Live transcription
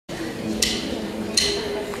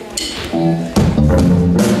She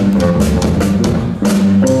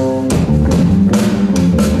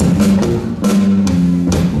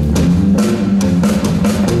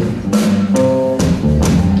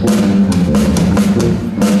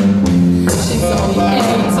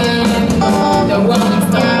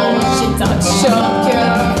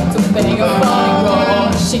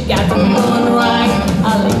got the moon right,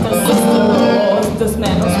 a little sister rose. The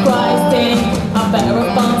smell of Christ thing, a pair of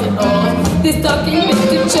pounded oats. This talking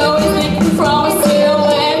Mr. Joe is leaking from a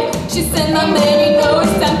silhouette. She said, "My lady, know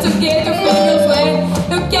it's time to get your fingers wet.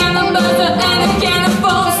 A can of butter and a can of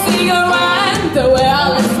full cigarette. The way I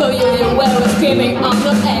left for you, you were screaming on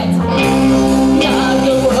the head. Now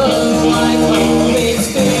the world wide on big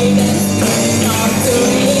street and screaming on to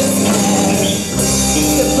his head.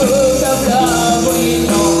 The book of love will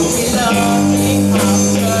only love me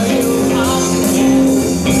after you have left.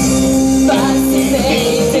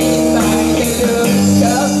 Fascinating by the look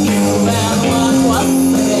of you and what was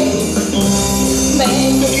said.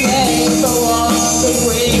 Make a place for all the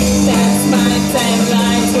weak. That's my time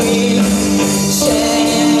light will share.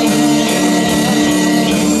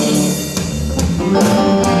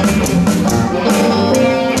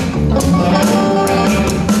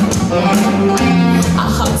 I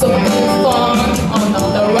had so good fun on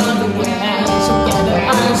all around the world. Together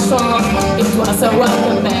I'm strong, it was a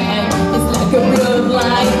welcome man. It's like a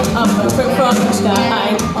bloodline, a perfect from the sky.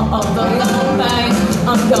 All the long night,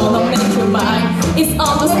 I'm gonna make you mine. It's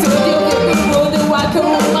on the studio, you can rule the walk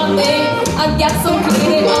around my name. I got some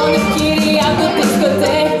kitty on the kitty, I could